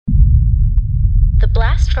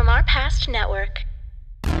blast from our past network.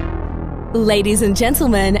 Ladies and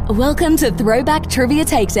gentlemen, welcome to Throwback Trivia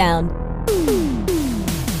Takedown.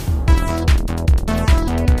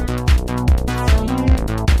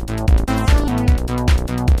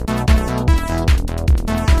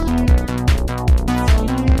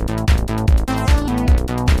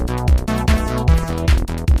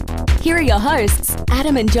 Here are your hosts,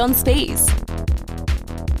 Adam and John Spees.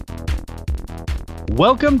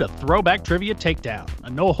 Welcome to Throwback Trivia Takedown, a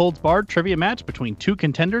no-holds-barred trivia match between two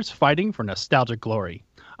contenders fighting for nostalgic glory.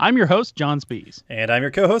 I'm your host, John Spees. And I'm your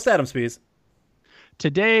co-host, Adam Spees.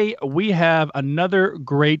 Today, we have another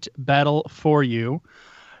great battle for you.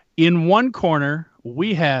 In one corner,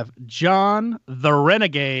 we have John the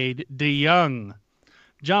Renegade DeYoung.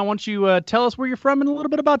 John, why don't you tell us where you're from and a little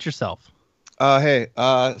bit about yourself?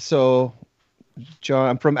 So, John,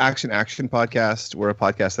 I'm from Action Podcast. We're a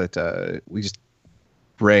podcast that we just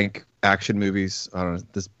rank action movies on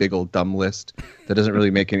this big old dumb list that doesn't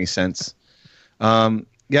really make any sense.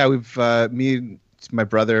 We've me, my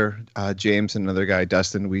brother James, and another guy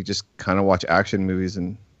Dustin. We just kind of watch action movies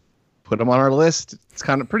and put them on our list. It's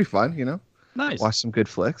kind of pretty fun, you know. Nice. Watch some good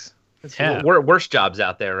flicks. Yeah. Worse jobs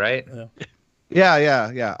out there, right?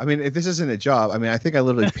 Yeah. I mean, if this isn't a job, I mean, I think I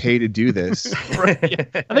literally pay to do this. Right.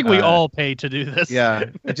 I think we all pay to do this.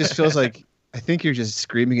 Yeah, it just feels like I think you're just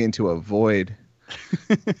screaming into a void.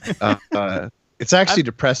 It's actually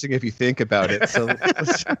depressing if you think about it. So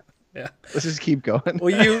let's just keep going.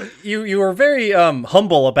 Well, you were very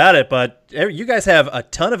humble about it, but you guys have a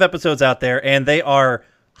ton of episodes out there, and they are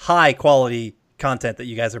high quality content that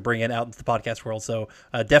you guys are bringing out into the podcast world. So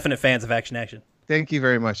definite fans of Action. Thank you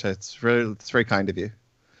very much. It's very kind of you.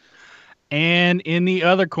 And in the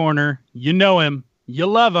other corner, you know him, you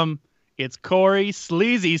love him. It's Corey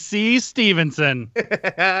Sleazy C. Stevenson.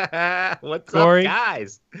 What's Corey, up,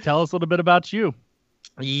 guys? Tell us a little bit about you.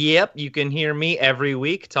 Yep, you can hear me every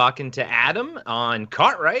week talking to Adam on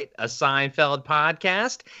Cartwright, a Seinfeld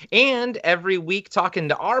podcast, and every week talking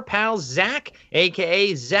to our pal Zach,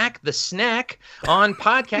 a.k.a. Zach the Snack, on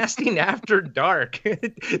Podcasting After Dark.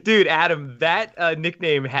 Dude, Adam, that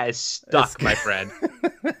nickname has stuck, my friend.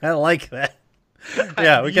 I like that.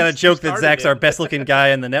 Yeah, we kind of joke that Zach's our best-looking guy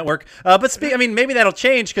in the network. But maybe that'll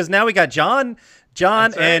change because now we got John,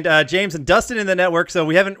 right, and James and Dustin in the network, so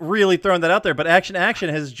we haven't really thrown that out there. But Action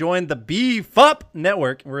has joined the BFUP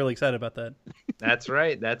network. We're really excited about that. That's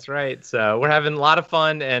right. So we're having a lot of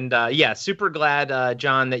fun, and super glad,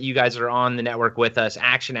 John, that you guys are on the network with us.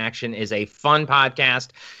 Action is a fun podcast.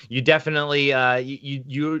 You definitely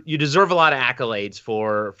you deserve a lot of accolades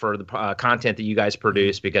for the content that you guys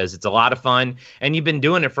produce because it's a lot of fun, and you've been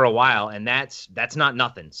doing it for a while, and that's not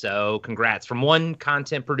nothing. So congrats from one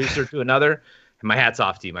content producer to another. My hat's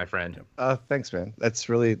off to you, my friend. Thanks, man. That's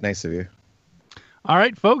really nice of you. All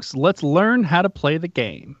right, folks, let's learn how to play the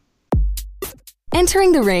game.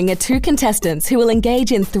 Entering the ring are two contestants who will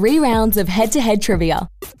engage in 3 rounds of head-to-head trivia.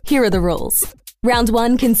 Here are the rules. Round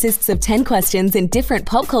 1 consists of 10 questions in different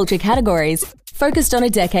pop culture categories, focused on a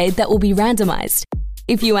decade that will be randomized.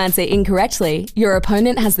 If you answer incorrectly, your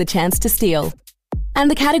opponent has the chance to steal.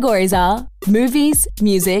 And the categories are movies,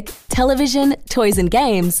 music, television, toys and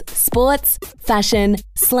games, sports, fashion,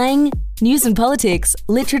 slang, news and politics,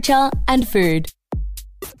 literature, and food.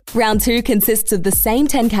 Round 2 consists of the same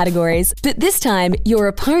 10 categories, but this time your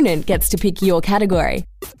opponent gets to pick your category.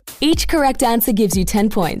 Each correct answer gives you 10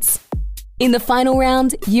 points. In the final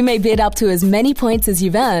round, you may bid up to as many points as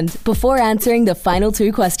you've earned before answering the final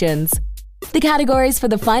 2 questions. The categories for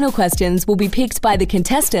the final questions will be picked by the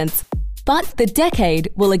contestants, but the decade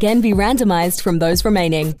will again be randomized from those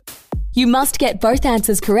remaining. You must get both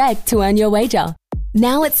answers correct to earn your wager.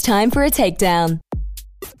 Now it's time for a takedown.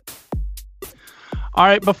 All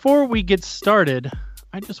right, before we get started,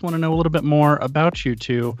 I just want to know a little bit more about you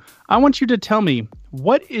two. I want you to tell me,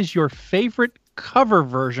 what is your favorite cover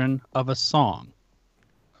version of a song?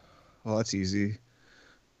 Well, that's easy.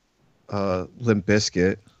 Limp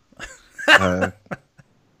Bizkit.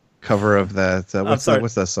 Cover of that.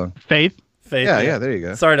 What's that song? Faith. Yeah, there you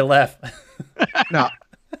go. Sorry to laugh. No.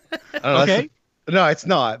 Okay. No, it's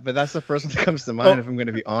not, but that's the first one that comes to mind if I'm going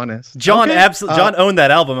to be honest. John Okay. John owned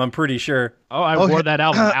that album, I'm pretty sure. Oh, I wore that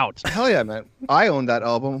album out. Hell yeah, man. I owned that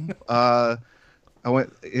album. I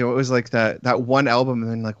went, it was like that one album,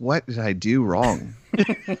 and then like, what did I do wrong?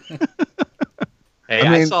 Hey,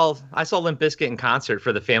 I saw Limp Bizkit in concert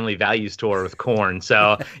for the Family Values tour with Korn.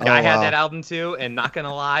 So I had that album too, and not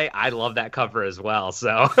gonna lie, I love that cover as well.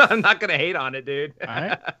 So I'm not gonna hate on it, dude. All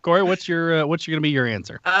right, Corey, what's gonna be your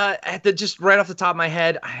answer? Just right off the top of my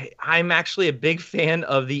head, I'm actually a big fan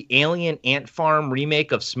of the Alien Ant Farm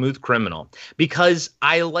remake of Smooth Criminal, because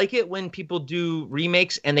I like it when people do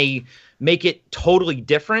remakes and they make it totally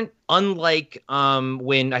different, unlike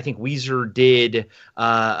when I think Weezer did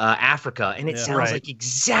Africa, and it sounds like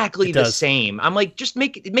exactly the same. I'm like, just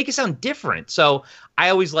make it sound different. So I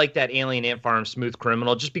always like that Alien Ant Farm Smooth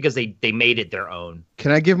Criminal, just because they made it their own.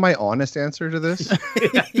 Can I give my honest answer to this?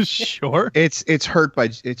 Sure. It's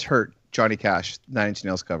Hurt, Johnny Cash, Nine Inch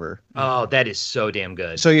Nails cover. Oh, that is so damn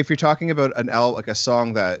good. So if you're talking about an album, like a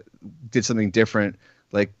song that did something different,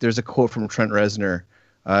 like there's a quote from Trent Reznor,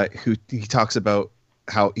 who he talks about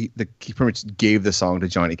how he pretty much gave the song to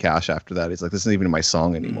Johnny Cash after that. He's like, this isn't even my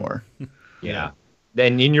song anymore. Yeah.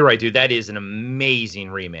 And you're right, dude. That is an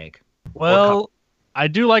amazing remake. Well, I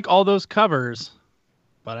do like all those covers,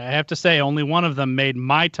 but I have to say only one of them made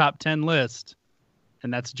my top 10 list,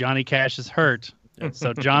 and that's Johnny Cash's Hurt.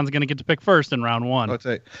 So John's going to get to pick first in round one.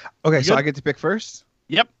 Okay, You so good? I get to pick first?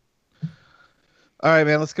 Yep. All right,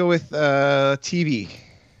 man, let's go with TV.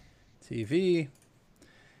 TV.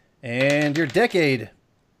 And your decade,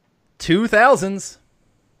 2000s.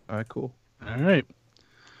 All right, cool. All right.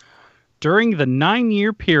 During the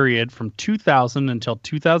 9-year period from 2000 until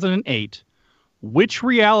 2008, which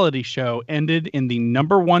reality show ended in the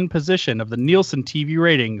number one position of the Nielsen TV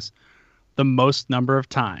ratings the most number of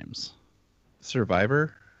times?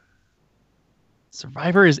 Survivor?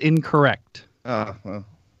 Survivor is incorrect. Oh, well.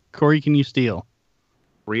 Corey, can you steal?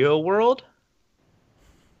 Real World?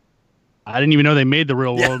 I didn't even know they made the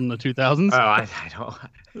Real World in the 2000s. Oh, I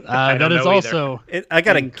don't. I That don't is know also. I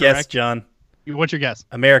got to Incorrect. guess, John. What's your guess?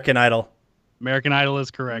 American Idol. American Idol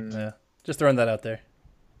is correct. Yeah. Just throwing that out there.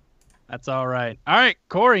 That's all right. All right,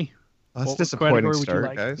 Corey. That's a What disappointing category would you start,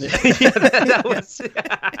 like? guys. that was.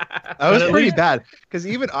 That was pretty bad, because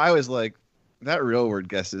even I was like, that Real Word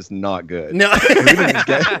guess is not good. No. We didn't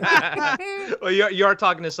get- Well, you are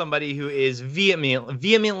talking to somebody who is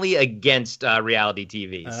vehemently against reality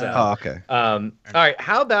TV. So, Oh, okay. all right.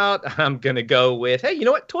 How about I'm gonna go with, hey, you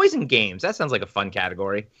know what? Toys and games. That sounds like a fun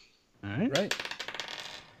category. All right. Right.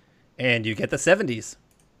 And you get the 70s.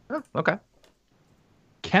 Oh, okay.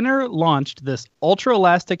 Kenner launched this ultra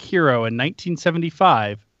elastic hero in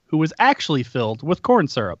 1975 who was actually filled with corn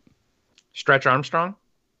syrup. Stretch Armstrong.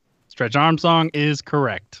 Stretch Armstrong is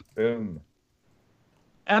correct. Boom.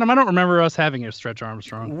 Adam, I don't remember us having a Stretch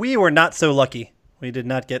Armstrong. We were not so lucky. We did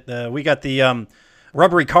not get the. We got the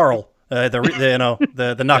Rubbery Carl, the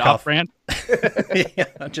knockoff. Brand? Yeah,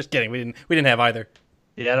 I'm just kidding. We didn't have either.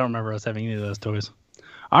 Yeah, I don't remember us having any of those toys.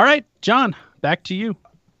 All right, John, back to you.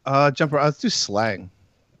 Jumper. Let's do slang.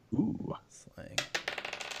 Ooh. Slang.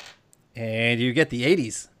 And you get the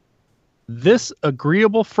 80s. This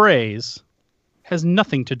agreeable phrase has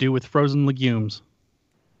nothing to do with frozen legumes.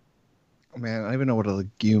 Oh, man, I don't even know what a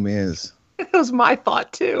legume is. That was my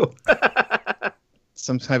thought too.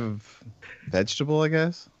 Some type of vegetable, I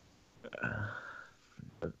guess.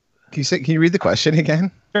 Can you read the question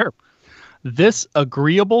again? Sure. This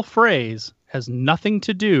agreeable phrase has nothing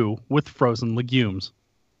to do with frozen legumes.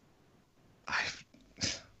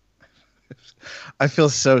 I feel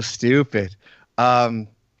so stupid.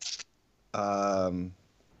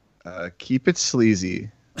 Keep it sleazy.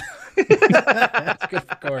 That's good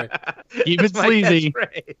for Corey. Keep it That's my sleazy.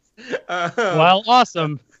 catchphrase. While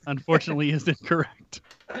awesome, unfortunately, is incorrect.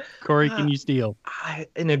 Corey, can you steal?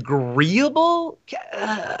 An agreeable.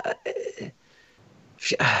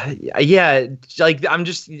 Yeah, like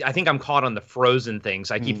I think I'm caught on the frozen things.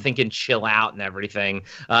 I keep thinking chill out and everything.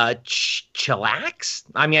 Chillax?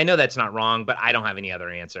 I mean, I know that's not wrong, but I don't have any other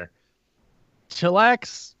answer.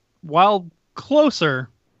 Chillax, while closer,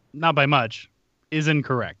 not by much, is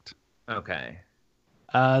incorrect. Okay.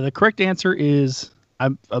 The correct answer is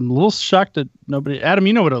I'm a little shocked that nobody. Adam,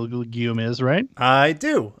 you know what a legume is, right? I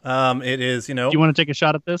do. It is, Do you want to take a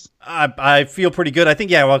shot at this? I feel pretty good. I think,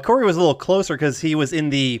 yeah, well, Corey was a little closer because he was in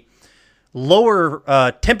the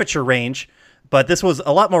lower temperature range, but this was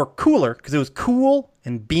a lot more cooler because it was cool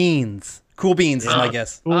and beans. Cool beans is my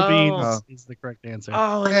guess. Cool Oh. beans is the correct answer.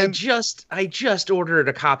 Oh, and I just ordered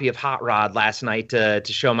a copy of Hot Rod last night to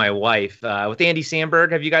show my wife with Andy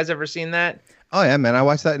Samberg. Have you guys ever seen that? Oh yeah, man! I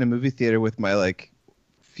watched that in a movie theater with my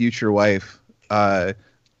future wife.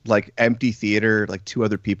 Empty theater, two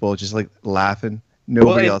other people just laughing.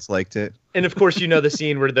 Nobody else liked it. And of course, you know the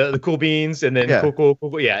scene where the cool beans and then Yeah. cool.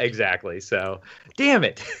 Yeah, exactly. So, damn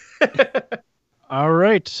it. All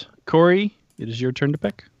right, Corey, it is your turn to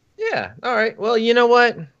pick. Yeah. All right. Well, you know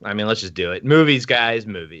what? I mean, let's just do it. Movies, guys.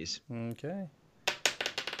 Movies. Okay.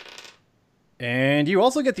 And you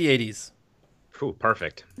also get the 80s. Ooh,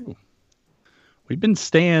 perfect. We've been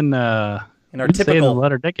staying In our staying in the typical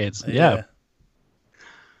latter decades. Yeah.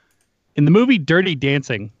 In the movie Dirty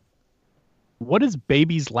Dancing, what is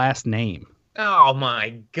Baby's last name? Oh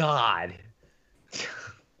my God.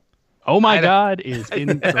 Oh my God is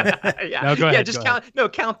incorrect. Yeah. No, go ahead. Just go count. ahead. No,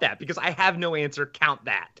 count that because I have no answer. Count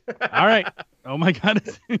that. All right. Oh my God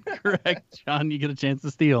is incorrect. John, you get a chance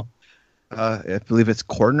to steal. I believe it's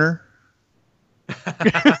Corner.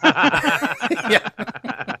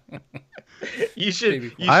 Yeah. You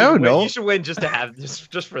should. I don't win. know. You should win just to have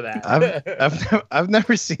just for that. I've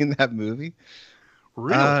never seen that movie.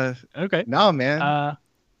 Really? Okay. No, man.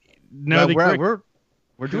 No, the correct-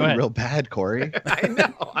 we're Go doing ahead. real bad, Corey.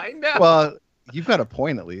 I know. Well, you've got a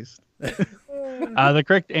point at least. the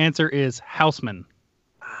correct answer is Houseman.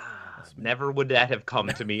 Never would that have come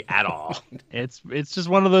to me at all. It's just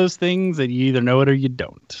one of those things that you either know it or you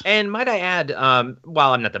don't. And might I add,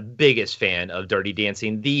 while I'm not the biggest fan of Dirty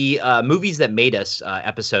Dancing, the Movies That Made Us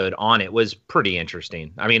episode on it was pretty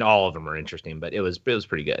interesting. I mean, all of them are interesting, but it was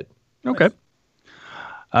pretty good. Okay.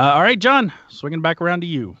 All right, John, swinging back around to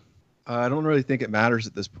you. I don't really think it matters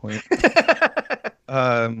at this point.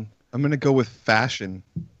 I'm gonna go with fashion.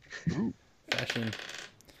 Fashion.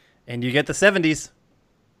 And you get the 70s.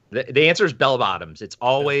 The answer is bell bottoms. It's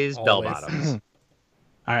always bell bottoms.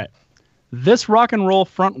 All right. This rock and roll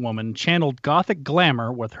frontwoman channeled gothic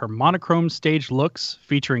glamour with her monochrome stage looks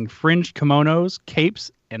featuring fringed kimonos,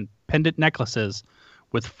 capes, and pendant necklaces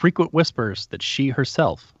with frequent whispers that she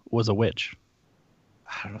herself was a witch.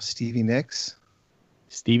 I don't know, Stevie Nicks.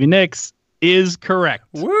 Stevie Nicks is correct.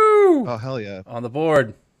 Woo! Oh hell yeah! On the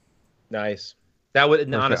board. Nice. That would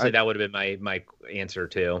Perfect. honestly that would have been my answer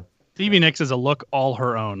too. Stevie Nicks is a look all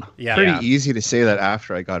her own. Yeah. Pretty easy to say that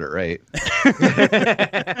after I got it right.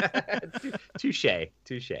 Touche.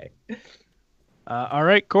 All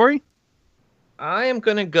right, Corey. I am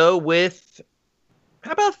gonna go with.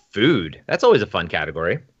 How about food? That's always a fun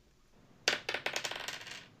category.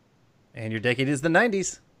 And your decade is the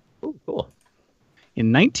 90s. Ooh, cool.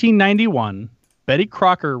 In 1991, Betty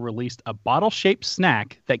Crocker released a bottle-shaped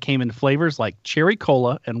snack that came in flavors like cherry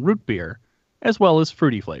cola and root beer, as well as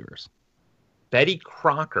fruity flavors. Betty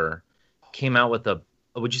Crocker came out with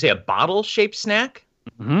would you say a bottle-shaped snack?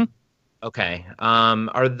 Mm-hmm. Okay.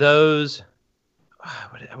 Are those?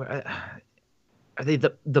 Are they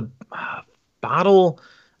the bottle?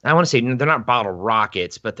 I want to say they're not bottle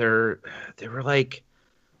rockets, but they were like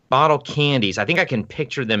bottle candies. I think I can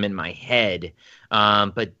picture them in my head.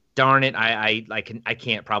 But darn it, I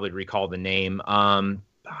can't probably recall the name.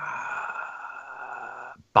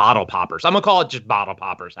 Bottle poppers. I'm gonna call it just bottle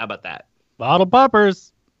poppers. How about that? Bottle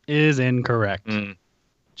poppers is incorrect.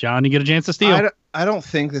 John, you get a chance to steal. I don't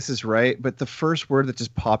think this is right, but the first word that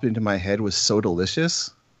just popped into my head was so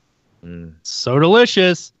delicious. So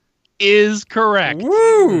delicious is correct.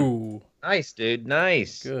 Woo! Nice, dude.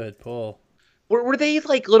 Nice. Good pull. Were they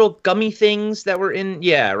like little gummy things that were in?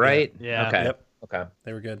 Yeah, right. Yeah. Okay. Yep. Okay.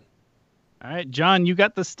 They were good. All right, John, you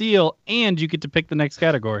got the steal, and you get to pick the next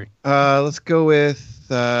category. Let's go with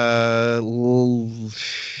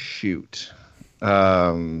shoot.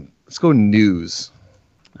 Let's go news.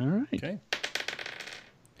 All right. Okay.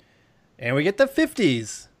 And we get the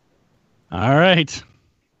 50s. All right.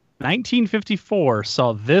 1954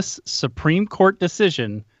 saw this Supreme Court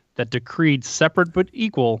decision that decreed separate but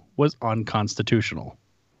equal was unconstitutional.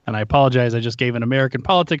 And I apologize, I just gave an American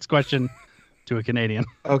politics question to a Canadian.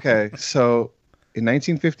 Okay, so in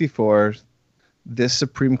 1954, this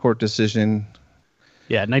Supreme Court decision.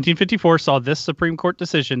 Yeah, 1954 saw this Supreme Court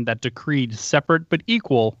decision that decreed separate but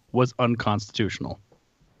equal was unconstitutional.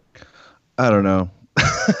 I don't know.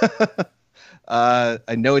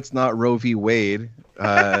 I know it's not Roe v. Wade.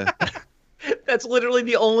 That's literally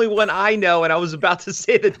the only one I know, and I was about to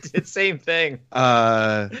say the same thing.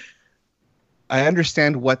 I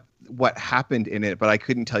understand what happened in it, but I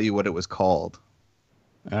couldn't tell you what it was called.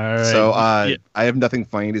 All right. So Yeah. I have nothing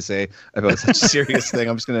funny to say about such a serious thing.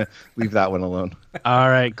 I'm just going to leave that one alone. All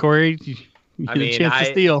right, Corey, you get a chance to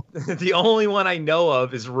steal. The only one I know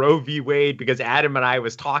of is Roe v. Wade because Adam and I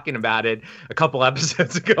was talking about it a couple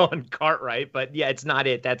episodes ago on Cartwright. But yeah, it's not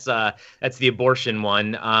it. That's the abortion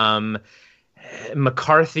one.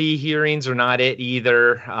 McCarthy hearings are not it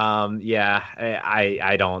either. Yeah,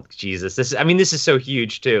 I don't. Jesus, this is so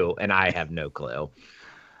huge too, and I have no clue.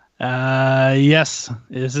 Yes,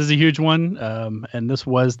 this is a huge one. And this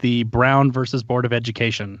was the Brown versus Board of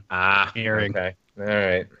Education hearing. Okay. All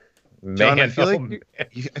right. John, I Man,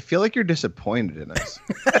 feel like you're disappointed in us.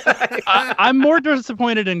 I'm more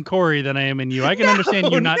disappointed in Corey than I am in you. I can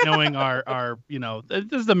understand you not knowing our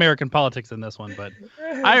this is American politics in this one, but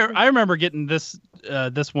I remember getting this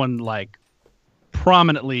one like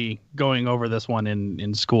prominently going over this one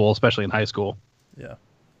in school, especially in high school. Yeah.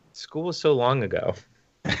 School was so long ago.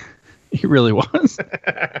 He really was.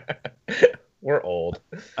 We're old.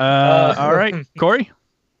 All right, Corey.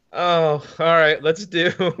 Oh, all right. Let's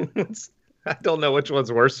do. I don't know which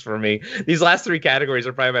one's worse for me. These last three categories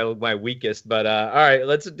are probably my weakest. But all right,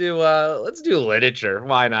 let's do literature.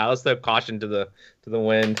 Why not? Let's throw caution to the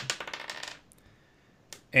wind.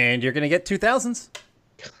 And you're gonna get 2000s.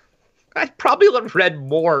 I probably read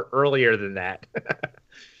more earlier than that.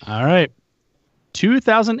 All right.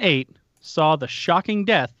 2008 saw the shocking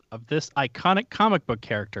death of this iconic comic book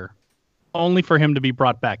character, only for him to be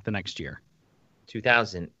brought back the next year.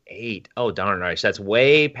 2008. Oh, darn right. So that's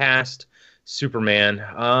way past Superman.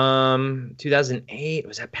 2008.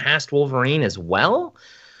 Was that past Wolverine as well?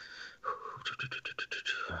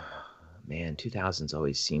 Man, 2000s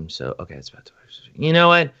always seem so. Okay, that's about. You know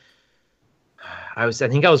what? I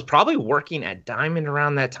think I was probably working at Diamond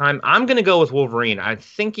around that time. I'm gonna go with Wolverine. I'm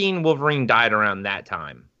thinking Wolverine died around that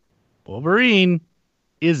time. Wolverine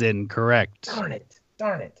is incorrect. Darn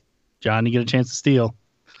it. John, you get a chance to steal.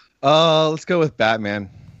 Let's go with Batman.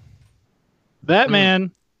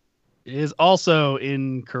 Batman is also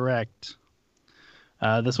incorrect.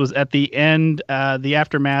 This was at the end, the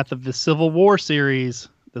aftermath of the Civil War series.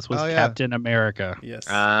 This was Captain America. Yes.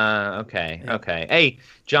 Okay. Yeah. Okay. Hey,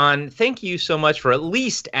 John, thank you so much for at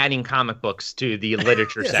least adding comic books to the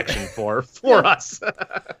literature section for us.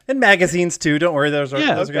 And magazines too. Don't worry, those are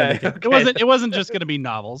gonna make it. It wasn't just going to be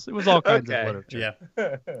novels. It was all kinds of literature.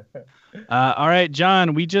 Yeah. All right,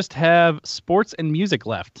 John, we just have sports and music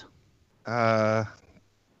left.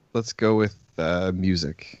 Let's go with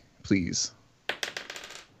music, please.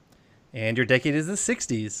 And your decade is the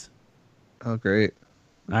 60s. Oh, great.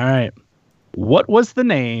 All right. What was the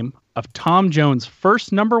name of Tom Jones'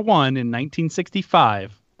 first number one in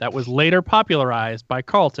 1965 that was later popularized by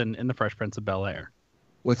Carlton in The Fresh Prince of Bel-Air?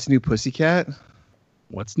 What's New Pussycat?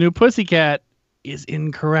 What's New Pussycat is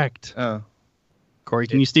incorrect. Oh. Corey,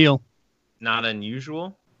 can you steal? Not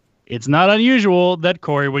unusual. It's not unusual that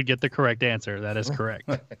Corey would get the correct answer. That is correct.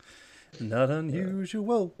 Not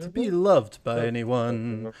unusual to be loved by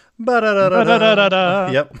anyone.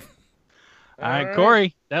 Ba-da-da-da-da. Yep. All right,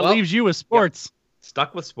 Corey, that leaves you with sports. Yep.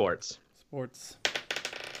 Stuck with sports.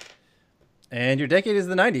 And your decade is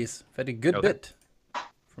the 90s. I've had a good bit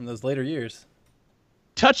from those later years.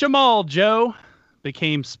 Touch 'em all, Joe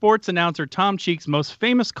became sports announcer Tom Cheek's most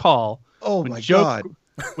famous call. Oh, my God.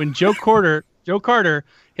 When Joe Carter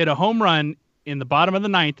hit a home run in the bottom of the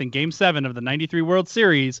ninth in Game 7 of the 93 World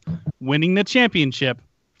Series, winning the championship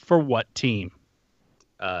for what team?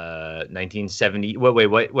 1970. What?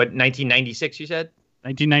 1996? You said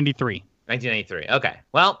 1993. 1993. Okay.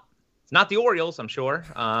 Well, it's not the Orioles, I'm sure.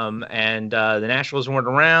 And the Nationals weren't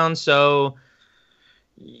around, so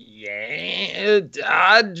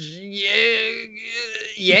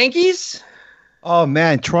Yankees. Oh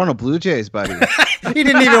man, Toronto Blue Jays, buddy. He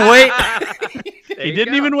didn't even wait. He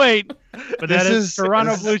didn't even wait. But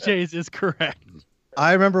Toronto Blue Jays is correct.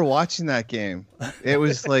 I remember watching that game. It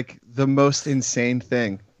was like the most insane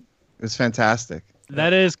thing. It was fantastic.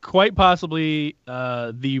 That is quite possibly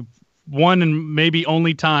the one and maybe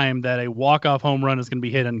only time that a walk-off home run is going to be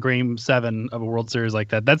hit in Game 7 of a World Series like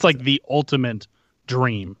that. That's like the ultimate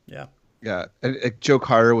dream. Yeah. Yeah. And Joe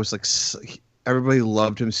Carter was like, everybody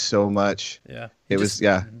loved him so much. Yeah. It was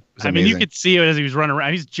amazing. I mean, you could see it as he was running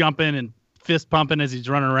around. He's jumping and fist pumping as he's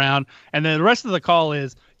running around. And then the rest of the call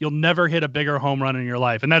is, you'll never hit a bigger home run in your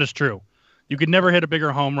life. And that is true. You could never hit a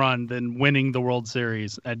bigger home run than winning the World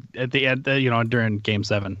Series at the end, during Game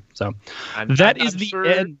 7. So that is the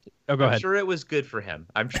end. Oh, go ahead. I'm sure it was good for him.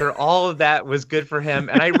 I'm sure all of that was good for him.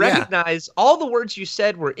 And I recognize all the words you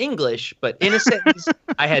said were English, but in a sentence,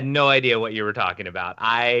 I had no idea what you were talking about.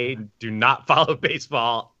 I do not follow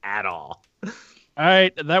baseball at all. All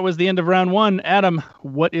right. That was the end of round 1. Adam,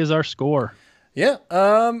 what is our score? Yeah.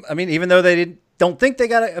 I mean, even though they don't think they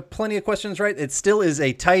got plenty of questions right, it still is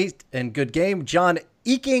a tight and good game. John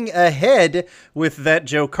eking ahead with that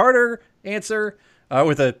Joe Carter answer,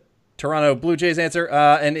 with a Toronto Blue Jays answer,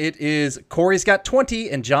 and it is Corey's got 20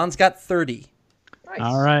 and John's got 30. Nice.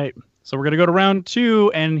 All right. So we're going to go to round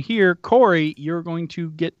 2, and here, Corey, you're going to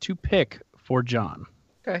get to pick for John.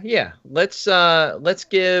 Okay, yeah. Let's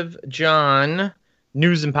give John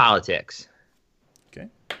news and politics. Okay.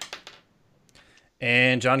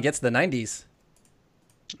 And John gets the 90s.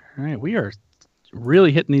 All right, we are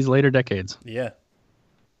really hitting these later decades. Yeah.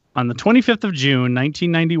 On the 25th of June,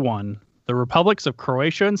 1991, the republics of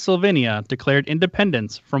Croatia and Slovenia declared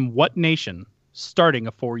independence from what nation, starting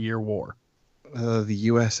a 4-year war? The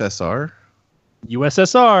USSR.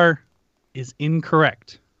 USSR is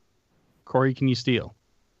incorrect. Corey, can you steal?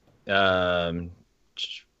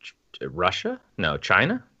 Russia? No,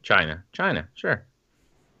 China? China. Sure.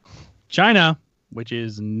 China, which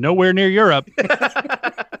is nowhere near Europe,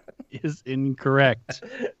 is incorrect.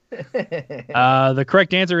 The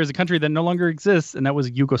correct answer is a country that no longer exists, and that was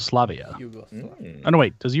Yugoslavia. Oh, no,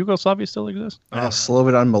 wait. Does Yugoslavia still exist?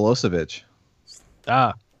 Slobodan Milosevic.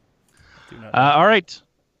 All right.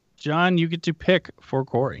 John, you get to pick for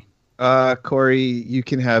Corey. Corey, you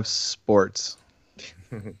can have sports.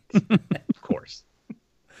 Of course.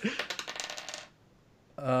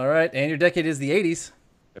 All right. And your decade is the 80s.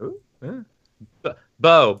 Ooh, yeah.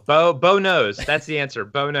 Bo knows. That's the answer.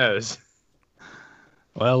 Bo knows.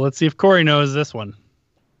 Well, let's see if Corey knows this one.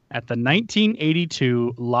 At the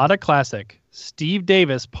 1982 Lotta Classic, Steve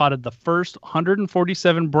Davis potted the first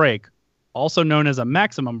 147 break, also known as a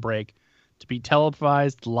maximum break, to be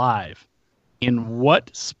televised live. In what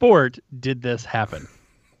sport did this happen?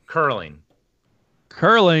 Curling.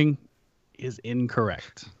 Curling is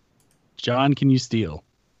incorrect. John, can you steal?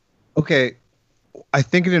 Okay, I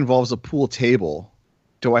think it involves a pool table.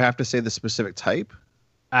 Do I have to say the specific type?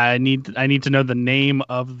 I need to know the name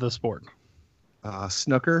of the sport.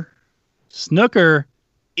 Snooker. Snooker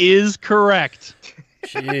is correct.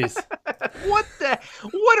 Jeez.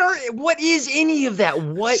 What is any of that?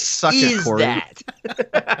 What Suck is it, Corey. that?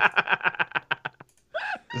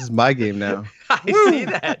 This is my game now. I see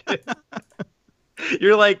that.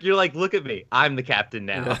 You're like, look at me. I'm the captain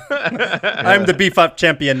now. I'm the beef up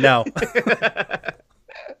champion now.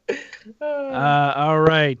 All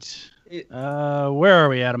right. Where are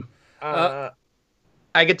we, Adam?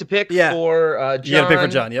 I get to pick for John. You got to pick for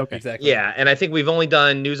John. Yep, Okay. exactly. Yeah, and I think we've only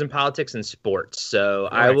done news and politics and sports. So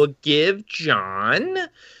I will give John.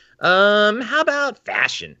 How about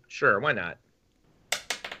fashion? Sure, why not?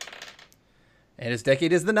 And his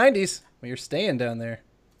decade is the 90s. Well, you're staying down there.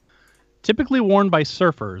 Typically worn by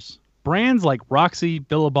surfers, brands like Roxy,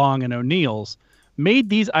 Billabong, and O'Neill's made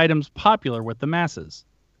these items popular with the masses.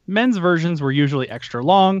 Men's versions were usually extra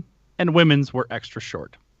long, and women's were extra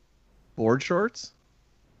short. Board shorts?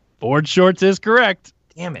 Board shorts is correct.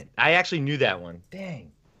 Damn it. I actually knew that one.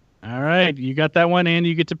 Dang. All right, you got that one, and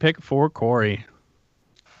you get to pick for Corey.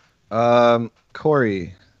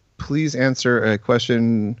 Corey, please answer a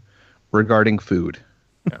question regarding food.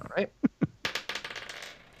 All right.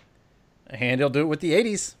 And he'll do it with the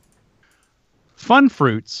 80s. Fun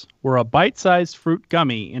Fruits were a bite-sized fruit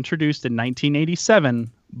gummy introduced in 1987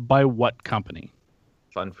 by what company?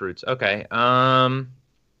 Fun Fruits. Okay.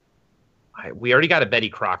 We already got a Betty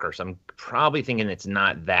Crocker, so I'm probably thinking it's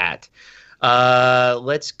not that.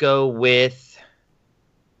 Let's go with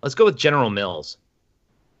General Mills.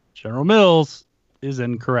 General Mills is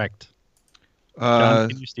incorrect. John,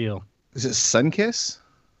 can you steal? Is it Sunkiss?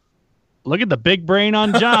 Look at the big brain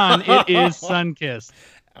on John. It is Sunkist.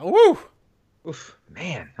 Woo! Oof,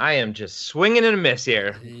 man, I am just swinging and a miss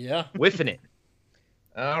here. Yeah. Whiffing it.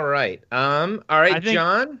 All right. All right,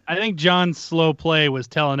 John. I think John's slow play was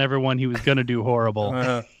telling everyone he was going to do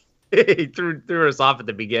horrible. He threw us off at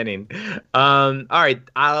the beginning. All right,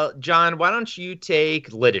 John, why don't you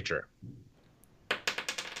take literature?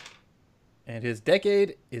 And his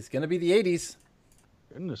decade is going to be the 80s.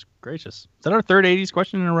 Goodness gracious. Is that our third 80s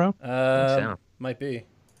question in a row? So. Might be.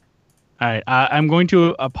 All right. I'm going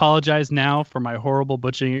to apologize now for my horrible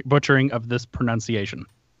butchering of this pronunciation.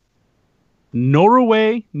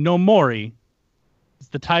 Norue no Mori is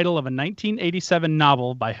the title of a 1987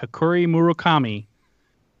 novel by Hakuri Murakami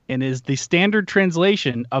and is the standard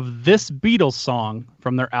translation of this Beatles song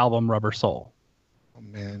from their album Rubber Soul. Oh,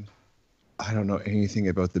 man. I don't know anything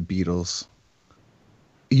about the Beatles.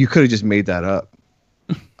 You could have just made that up.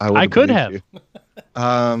 I could have.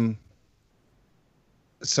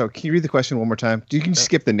 So can you read the question one more time? You can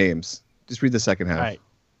skip the names. Just read the second half. All right.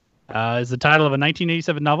 Is the title of a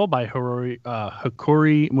 1987 novel by Hakuri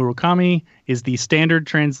Murakami is the standard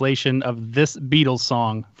translation of this Beatles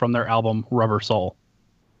song from their album Rubber Soul.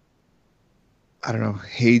 I don't know.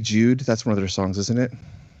 Hey Jude. That's one of their songs, isn't it?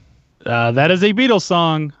 That is a Beatles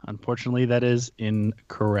song. Unfortunately, that is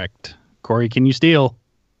incorrect. Corey, can you steal?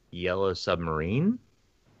 Yellow Submarine?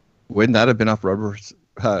 Wouldn't that have been off Rubber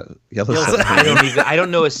Yellow Submarine? I don't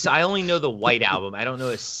know. I only know the White Album. I don't know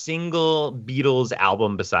a single Beatles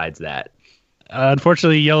album besides that.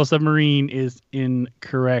 Unfortunately, Yellow Submarine is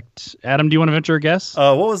incorrect. Adam, do you want to venture a guess?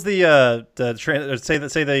 What was the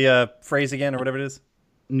say the phrase again or whatever it is?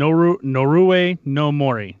 Norue no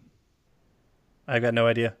Mori. I've got no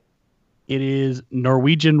idea. It is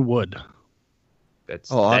Norwegian Wood.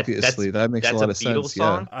 Obviously, that makes a lot of sense.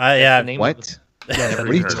 Song? Yeah. Yeah. What? What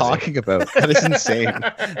are you talking about? That is insane.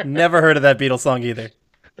 Never heard of that Beatles song either.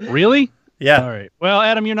 Really? Yeah. All right. Well,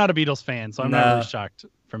 Adam, you're not a Beatles fan, so I'm not really shocked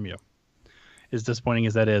from you. As disappointing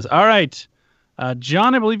as that is. All right.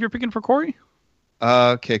 John, I believe you're picking for Corey?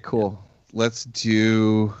 Okay, cool. Let's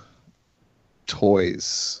do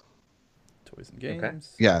toys. Toys and games.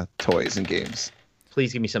 Okay. Yeah, toys and games.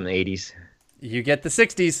 Please give me some in the 80s. You get the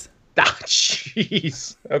 60s. Ah,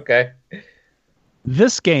 jeez. Okay.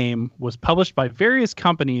 This game was published by various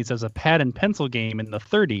companies as a pad and pencil game in the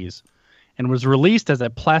 30s and was released as a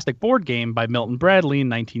plastic board game by Milton Bradley in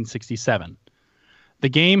 1967. The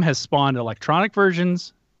game has spawned electronic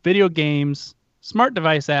versions, video games, smart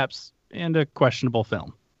device apps, and a questionable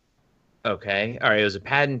film. Okay. All right. It was a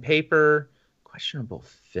pad and paper. Questionable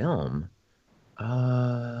film.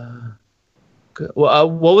 Good. Well,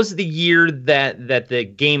 what was the year that the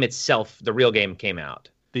game itself, the real game, came out?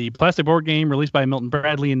 The plastic board game released by Milton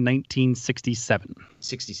Bradley in 1967.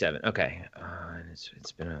 67. Okay.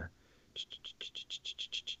 It's been a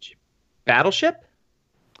Battleship.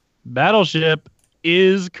 Battleship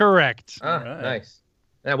is correct. Ah, right. Nice.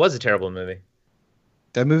 That was a terrible movie.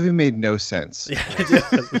 That movie made no sense. Yeah,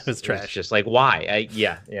 it was It's trash. just like why?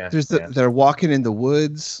 Yeah. They're walking in the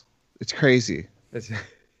woods. It's crazy.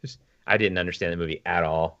 I didn't understand the movie at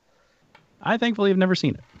all. I thankfully have never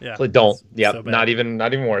seen it. Yeah. So don't. It's Yep. so bad. Not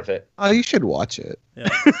even worth it. Oh, you should watch it. Yeah.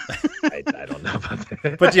 I don't know about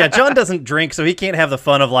that. But yeah, John doesn't drink, so he can't have the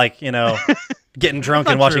fun of getting drunk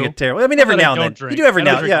and watching true. it terrible. I mean, every Not that I now and don't then. drink. You do every I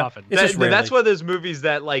don't now. drink Yeah. often. It's just That's rarely. one of those movies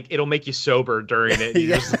that it'll make you sober during it. You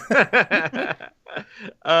just-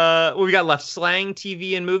 what we got left? Slang,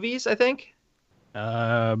 TV, and movies, I think.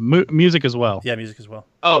 Music as well. Yeah, music as well.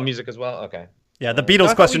 Oh, music as well. Okay. Yeah, the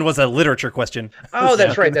Beatles question was a literature question. Oh,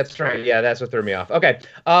 that's right. That's right. Yeah, that's what threw me off. Okay.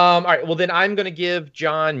 All right. Well, then I'm gonna give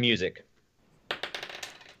John music.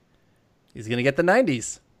 He's gonna get the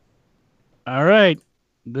 90s. All right.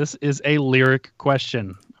 This is a lyric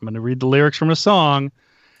question. I'm going to read the lyrics from a song,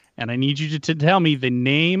 and I need you to tell me the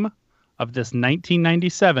name of this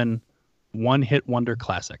 1997 one-hit wonder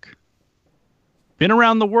classic. Been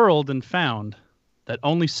around the world and found that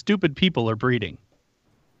only stupid people are breeding.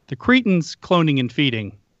 The cretins cloning and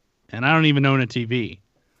feeding, and I don't even own a TV.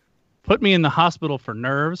 Put me in the hospital for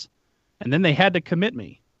nerves, and then they had to commit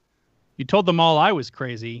me. You told them all I was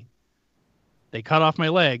crazy. They cut off my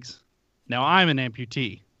legs. Now I'm an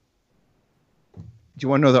amputee. Do you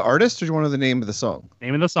want to know the artist or do you want to know the name of the song?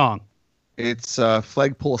 Name of the song. It's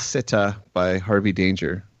Flagpole Sitta by Harvey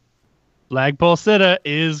Danger. Flagpole Sitta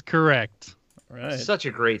is correct. Right. Such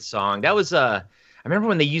a great song. That was I remember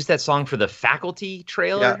when they used that song for the Faculty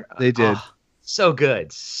trailer. Yeah, they did. Oh, so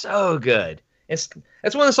good. So good. That's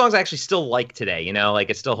one of the songs I actually still like today,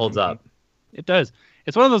 it still holds up. It does.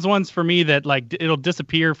 It's one of those ones for me that it'll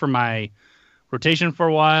disappear from my rotation for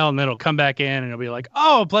a while and then it'll come back in and it'll be like,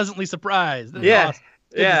 oh, pleasantly surprised. This is awesome.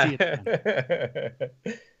 Good to see it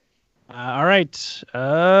again. All right.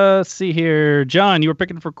 Let's see here. John, you were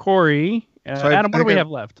picking for Corey. Adam, what do we have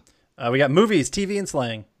left? We got movies, TV, and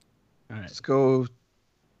slang. All right. Let's go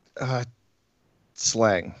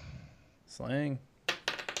slang. Slang.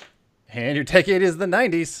 And your decade is the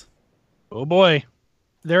 90s. Oh, boy.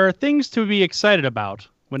 There are things to be excited about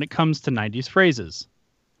when it comes to 90s phrases.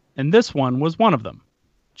 And this one was one of them.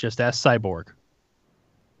 Just ask Cyborg.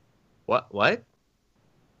 What? I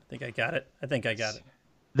think I got it.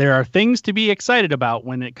 There are things to be excited about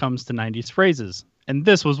when it comes to 90s phrases. And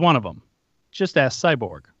this was one of them. Just ask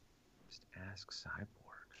Cyborg. Just ask Cyborg.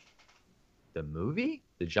 The movie?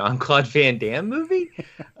 The Jean-Claude Van Damme movie?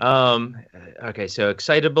 Okay, so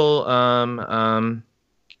excitable,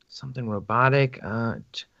 something robotic.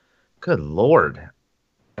 Good Lord.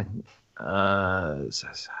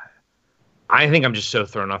 I think I'm just so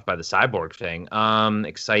thrown off by the cyborg thing.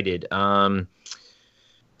 Excited.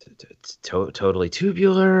 Totally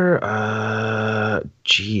tubular.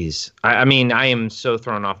 Geez. I mean, I am so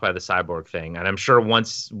thrown off by the cyborg thing, and I'm sure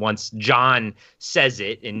once John says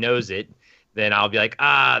it and knows it, then I'll be like,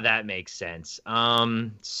 that makes sense.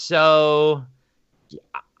 So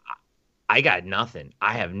I got nothing.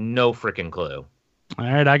 I have no freaking clue. All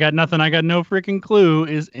right, I got nothing. I got no freaking clue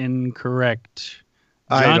is incorrect.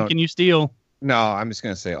 John, can you steal? No, I'm just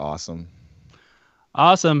going to say awesome.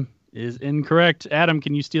 Awesome is incorrect. Adam,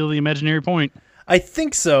 can you steal the imaginary point? I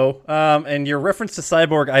think so. And your reference to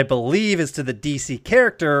Cyborg, I believe, is to the DC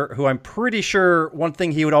character, who I'm pretty sure one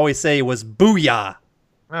thing he would always say was "Booyah."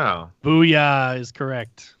 Oh. Booyah is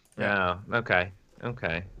correct. Yeah. Okay.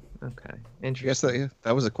 Interesting.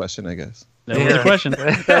 That was a question, I guess. That was a question.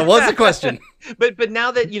 That was a question. But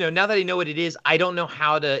now that I know what it is, I don't know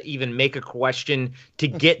how to even make a question to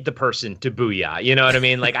get the person to booyah. You know what I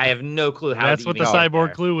mean? Like I have no clue how. That's what the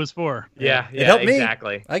cyborg clue was for. Yeah, It helped me.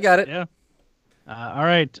 Exactly. I got it. Yeah. All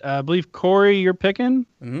right. I believe Corey, you're picking.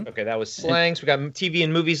 Mm-hmm. Okay, that was slangs. We got TV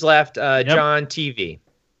and movies left. John, TV.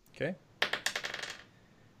 Okay.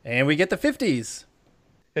 And we get the 50s.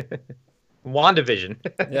 WandaVision.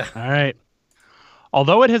 Yeah. All right.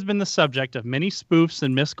 Although it has been the subject of many spoofs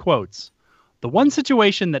and misquotes, the one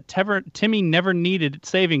situation that Timmy never needed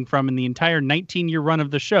saving from in the entire 19-year run of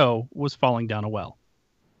the show was falling down a well.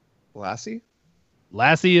 Lassie?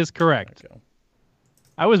 Lassie is correct. Okay.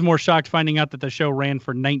 I was more shocked finding out that the show ran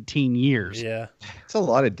for 19 years. Yeah. It's a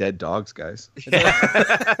lot of dead dogs, guys.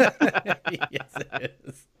 Yes, it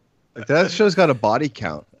is. Like that show's got a body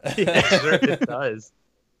count. Yeah, sure it does.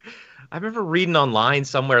 I remember reading online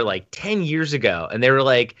somewhere like 10 years ago, and they were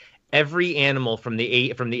like, every animal from the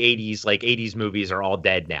 80s, like 80s movies, are all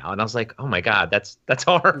dead now. And I was like, oh my god, that's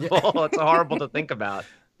horrible. It's horrible to think about.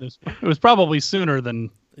 It was probably sooner than.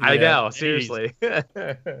 I know, 80s. seriously.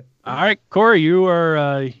 All right, Corey,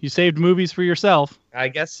 you saved movies for yourself. I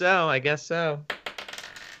guess so.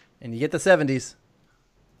 And you get the 70s.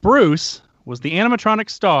 Bruce was the animatronic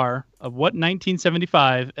star of what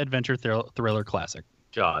 1975 adventure thriller classic?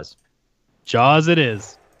 Jaws. Jaws it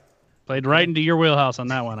is. Played right into your wheelhouse on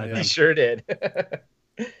that one, I He think. sure did.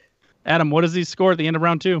 Adam, what does he score at the end of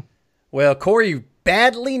round 2? Well, Corey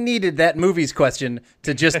badly needed that movies question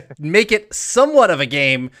to just make it somewhat of a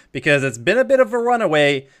game because it's been a bit of a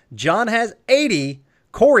runaway. John has 80.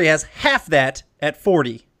 Corey has half that at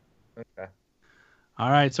 40. Okay. All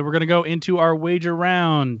right, so we're going to go into our wager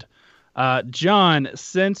round. John,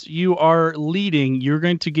 since you are leading, you're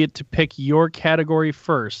going to get to pick your category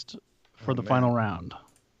first for the final round.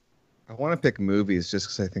 I want to pick movies just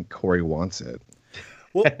because I think Corey wants it.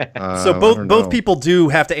 Well, so I both don't know. people do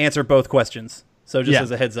have to answer both questions. So just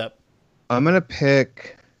as a heads up. I'm gonna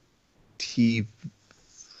pick TV.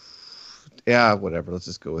 Yeah, whatever. Let's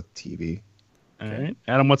just go with TV. All right.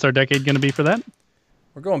 Adam, what's our decade going to be for that?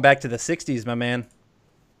 We're going back to the 60s, my man.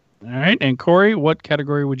 All right. And Corey, what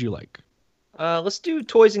category would you like? Let's do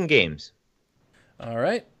toys and games. All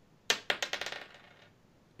right.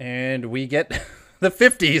 And we get the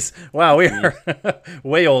 50s. Wow, we are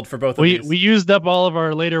way old for both of these. We used up all of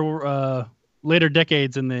our later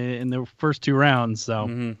decades in the first 2 rounds.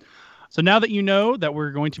 So So now that you know that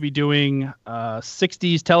we're going to be doing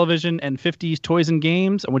 60s television and 50s toys and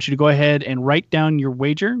games, I want you to go ahead and write down your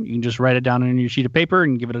wager. You can just write it down on your sheet of paper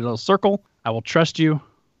and give it a little circle. I will trust you.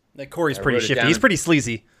 Corey's I pretty wrote it shifty. down. He's pretty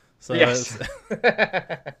sleazy. So Yes.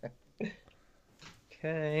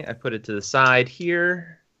 Okay, I put it to the side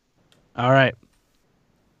here. All right.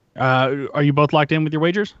 Are you both locked in with your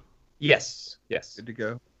wagers? Yes. Good to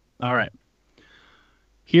go. All right.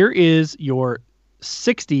 Here is your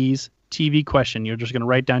 60s TV question. You're just going to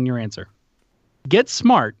write down your answer. Get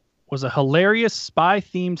Smart was a hilarious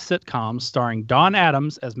spy-themed sitcom starring Don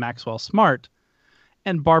Adams as Maxwell Smart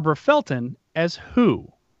and Barbara Felton as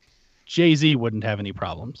who? Jay-Z wouldn't have any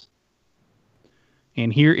problems.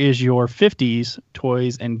 And here is your 50s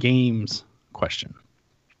toys and games question.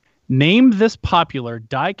 Name this popular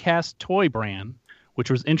die-cast toy brand,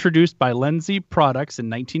 which was introduced by Lenzi Products in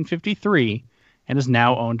 1953 and is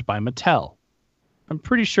now owned by Mattel. I'm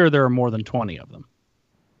pretty sure there are more than 20 of them.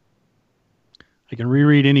 I can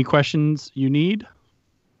reread any questions you need.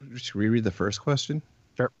 Just reread the first question.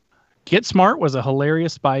 Sure. Get Smart was a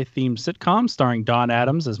hilarious spy-themed sitcom starring Don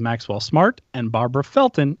Adams as Maxwell Smart and Barbara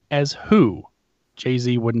Felton as who?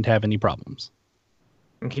 Jay-Z wouldn't have any problems.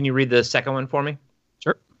 And can you read the second one for me?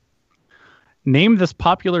 Sure. Name this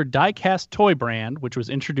popular die-cast toy brand, which was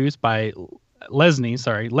introduced by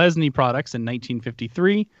Lesney Products in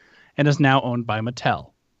 1953 and is now owned by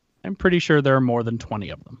Mattel. I'm pretty sure there are more than 20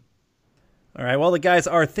 of them. All right, while the guys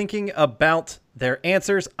are thinking about their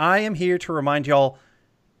answers, I am here to remind y'all,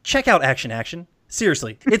 check out Action.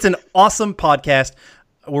 Seriously, it's an awesome podcast.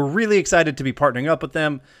 We're really excited to be partnering up with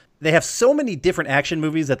them. They have so many different action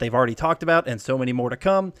movies that they've already talked about and so many more to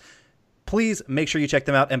come. Please make sure you check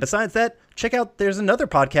them out. And besides that, check out, there's another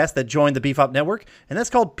podcast that joined the BFOP network, and that's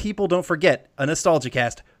called People Don't Forget, a nostalgia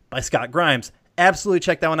cast by Scott Grimes. Absolutely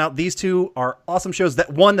check that one out. These two are awesome shows.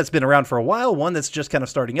 That one that's been around for a while, one that's just kind of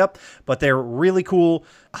starting up, but they're really cool,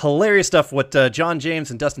 hilarious stuff. What John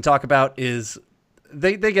James and Dustin talk about is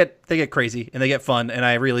they get crazy and they get fun, and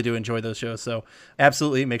I really do enjoy those shows. So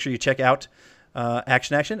absolutely, make sure you check out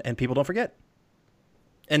Action, and People Don't Forget.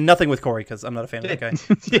 And nothing with Corey, because I'm not a fan of that guy.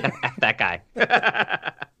 Yeah, that guy.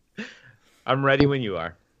 I'm ready when you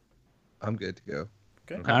are. I'm good to go.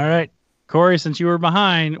 Okay. All right. Corey, since you were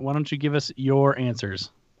behind, why don't you give us your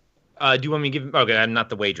answers? Do you want me to give? Okay, I'm not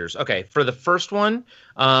the wagers. Okay, for the first one,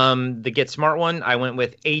 the Get Smart one, I went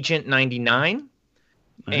with Agent 99. All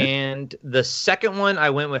right. And the second one, I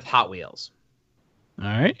went with Hot Wheels. All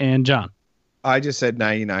right. And John? I just said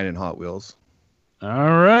 99 in Hot Wheels.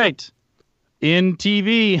 All right. In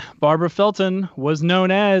TV, Barbara Felton was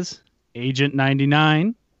known as Agent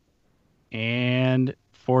 99. And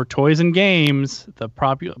for toys and games, the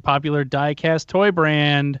popular die-cast toy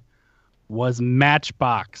brand was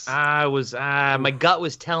Matchbox. My gut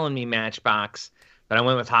was telling me Matchbox, but I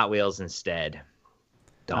went with Hot Wheels instead.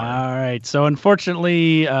 Darn. All right. So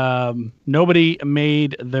unfortunately, nobody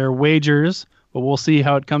made their wagers, but we'll see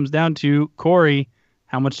how it comes down to. Corey,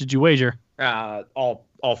 how much did you wager? All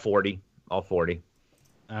 40. All 40.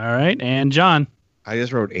 All right. And John? I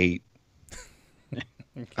just wrote 8.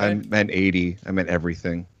 I meant 80. I meant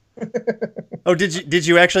everything. Oh, did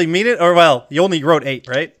you actually mean it? Or, well, you only wrote 8,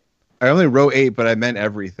 right? I only wrote 8, but I meant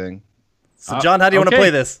everything. So, John, how do you want to play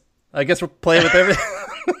this? I guess we're playing with everything.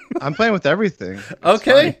 I'm playing with everything. It's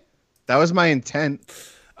Okay. fine. That was my intent.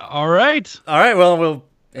 All right. All right. Well,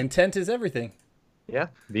 intent is everything. Yeah,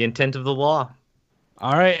 the intent of the law.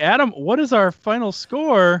 All right, Adam, what is our final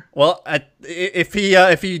score? Well, if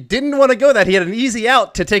he didn't want to go that, he had an easy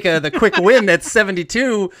out to take the quick win at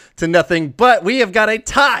 72-0. But we have got a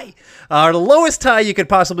tie. Our lowest tie you could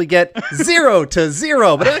possibly get,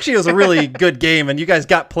 0-0. But actually, it was a really good game, and you guys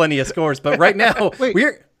got plenty of scores. But right now, Wait.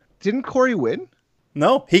 Didn't Corey win?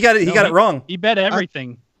 No, he got it. He got it wrong. He bet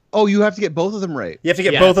everything. Oh, you have to get both of them right. You have to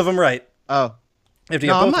get Yes. both of them right. Oh. You have to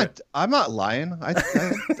No, get I'm both not. I'm not lying.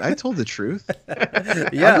 I told the truth.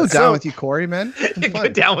 right. Yeah. I'll go down so with you, Corey, man. You go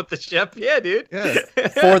down with the ship. Yeah, dude. Yeah.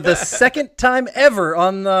 for the second time ever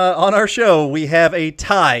on our show, we have a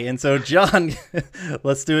tie, and so John,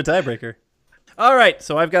 let's do a tiebreaker. All right.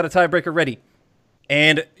 So I've got a tiebreaker ready,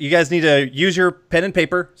 and you guys need to use your pen and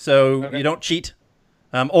paper so you don't cheat,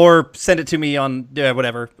 or send it to me on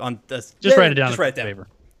whatever on this. Just write it down. Just on write it the down. paper.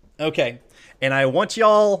 Okay. And I want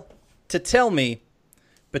y'all to tell me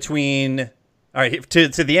between, all right, to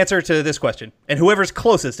the answer to this question. And whoever's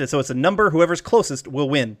closest, so it's a number, whoever's closest will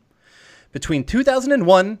win. Between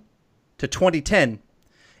 2001 to 2010,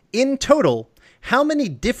 in total, how many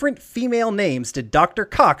different female names did Dr.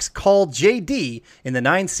 Cox call JD in the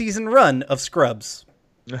 9-season run of Scrubs?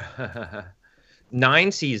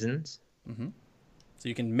 9 seasons. So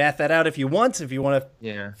you can math that out if you want to,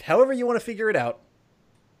 Yeah. however you want to figure it out.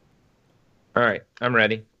 All right, I'm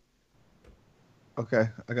ready. Okay,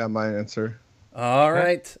 I got my answer. All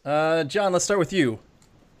right. John, let's start with you.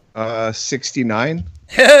 69.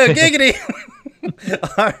 Giggity.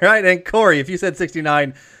 All right. And Corey, if you said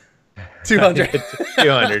 69, 200.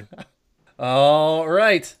 200. All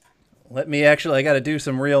right. I got to do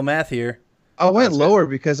some real math here. I went lower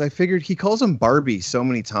because I figured he calls him Barbie so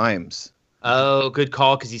many times. Oh, good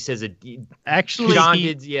call, because he says it. Actually, John he,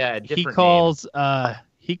 did, yeah, a he different calls Elliot.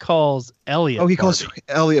 Oh, he calls Barbie.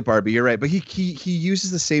 Elliot Barbie. You're right, but he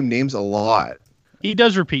uses the same names a lot. He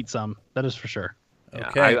does repeat some. That is for sure. Yeah,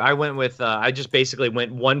 Okay. I went with, I just basically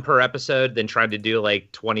went 1 per episode, then tried to do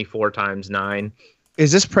like 24 times 9.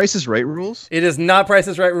 Is this Price is Right rules? It is not Price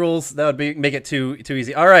is Right rules. That would make it too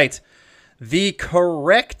easy. All right. The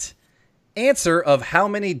correct answer of how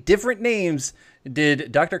many different names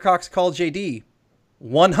did Dr. Cox call JD?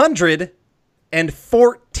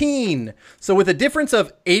 114. So with a difference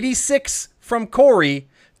of 86 from Corey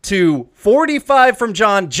to 45 from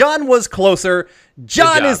John, John was closer.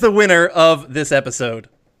 John job. is the winner of this episode.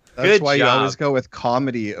 That's Good why you job. always go with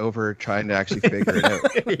comedy over trying to actually figure it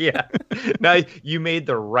out. Yeah. No, you made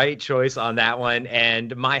the right choice on that one.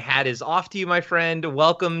 And my hat is off to you, my friend.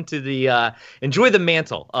 Welcome to the enjoy the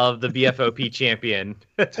mantle of the BFOP champion.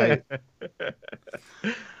 Tight.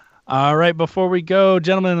 All right, before we go,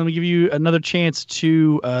 gentlemen, let me give you another chance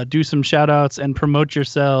to do some shout outs and promote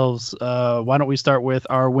yourselves. Why don't we start with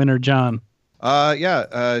our winner, John?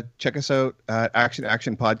 Check us out at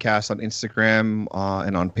Action Podcast on Instagram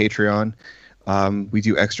and on Patreon. We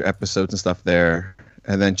do extra episodes and stuff there.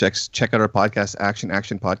 And then check out our podcast, Action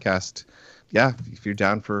Podcast. Yeah, if you're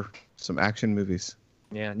down for some action movies.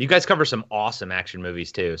 Yeah. You guys cover some awesome action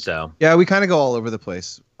movies too. So Yeah, we kind of go all over the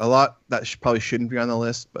place. A lot that probably shouldn't be on the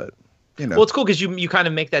list, but Well, it's cool because you kind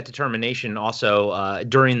of make that determination also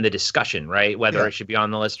during the discussion, right? Whether it should be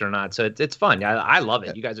on the list or not. So it's fun. I love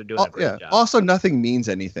it. You guys are doing a great job. Also, nothing means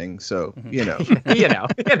anything. So, you know,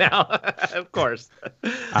 of course.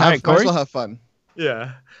 Also have fun.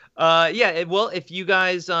 Yeah. Well, if you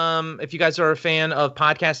guys are a fan of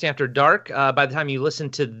Podcasting After Dark, by the time you listen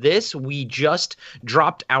to this, we just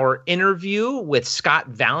dropped our interview with Scott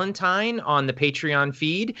Valentine on the Patreon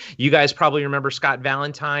feed. You guys probably remember Scott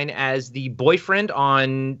Valentine as the boyfriend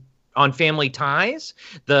on Family Ties,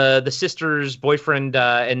 the sister's boyfriend,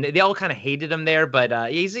 and they all kind of hated him there,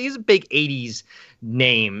 but he's a big 80s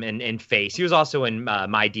name and face. He was also in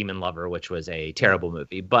My Demon Lover, which was a terrible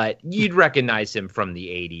movie, but you'd recognize him from the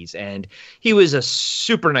 80s. And he was a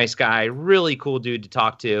super nice guy, really cool dude to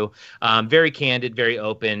talk to, very candid, very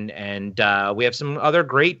open. And we have some other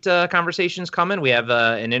great conversations coming. We have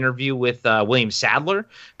an interview with William Sadler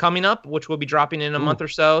coming up, which we'll be dropping in a month or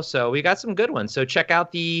so. So we got some good ones. So check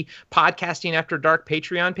out the Podcasting After Dark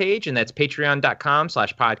Patreon page, and that's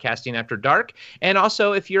patreon.com/podcastingafterdark. And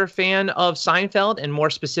also, if you're a fan of Seinfeld, and more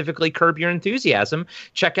specifically Curb Your Enthusiasm,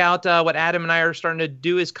 check out what Adam and I are starting to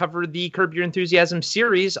do is cover the Curb Your Enthusiasm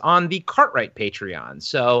series on the Cartwright Patreon.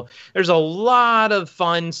 So there's a lot of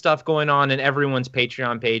fun stuff going on in everyone's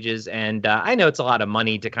Patreon pages, and I know it's a lot of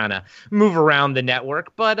money to kind of move around the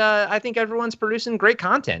network, but I think everyone's producing great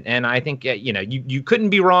content, and I think you couldn't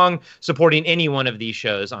be wrong supporting any one of these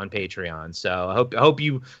shows on Patreon. So I hope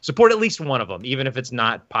you support at least one of them, even if it's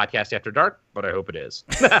not Podcast After Dark, but I hope it is.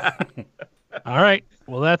 All right.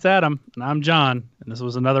 Well, that's Adam, and I'm John, and this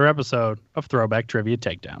was another episode of Throwback Trivia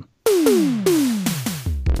Takedown.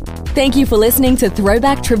 Thank you for listening to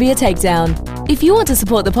Throwback Trivia Takedown. If you want to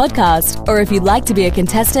support the podcast, or if you'd like to be a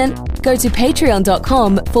contestant, go to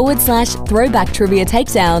patreon.com/Throwback Trivia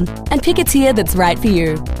Takedown and pick a tier that's right for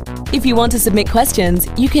you. If you want to submit questions,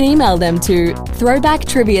 you can email them to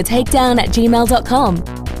throwbacktriviatakedown@gmail.com.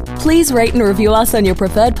 Please rate and review us on your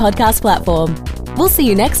preferred podcast platform. We'll see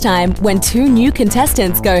you next time when two new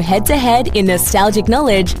contestants go head-to-head in nostalgic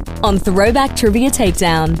knowledge on Throwback Trivia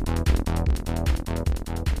Takedown.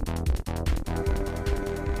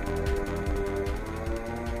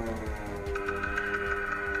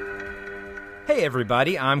 Hey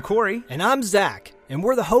everybody, I'm Corey. And I'm Zach, and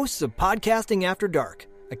we're the hosts of Podcasting After Dark,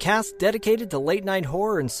 a cast dedicated to late-night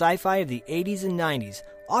horror and sci-fi of the 80s and 90s,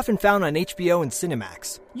 often found on HBO and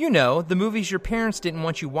Cinemax. You know, the movies your parents didn't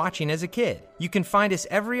want you watching as a kid. You can find us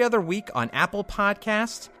every other week on Apple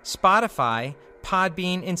Podcasts, Spotify,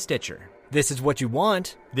 Podbean, and Stitcher. This is what you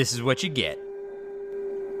want. This is what you get.